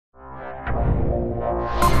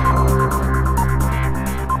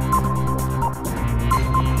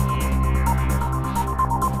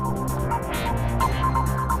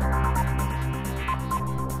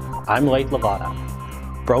I'm Lathe Lavada,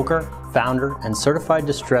 broker, founder, and certified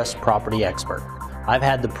distressed property expert. I've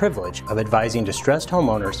had the privilege of advising distressed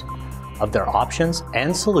homeowners of their options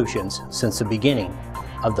and solutions since the beginning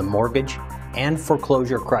of the mortgage and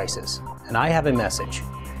foreclosure crisis. And I have a message.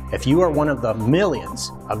 If you are one of the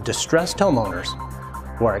millions of distressed homeowners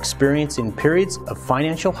who are experiencing periods of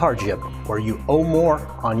financial hardship where you owe more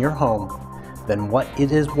on your home than what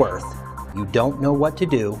it is worth, you don't know what to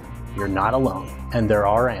do, you're not alone, and there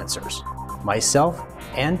are answers. Myself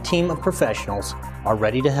and team of professionals are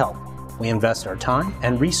ready to help. We invest our time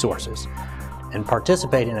and resources and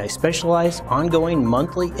participate in a specialized ongoing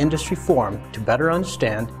monthly industry forum to better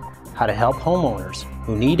understand how to help homeowners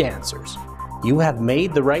who need answers. You have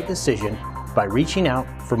made the right decision by reaching out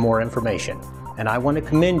for more information, and I want to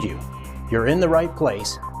commend you. You're in the right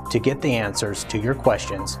place to get the answers to your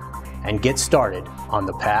questions and get started on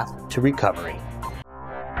the path to recovery.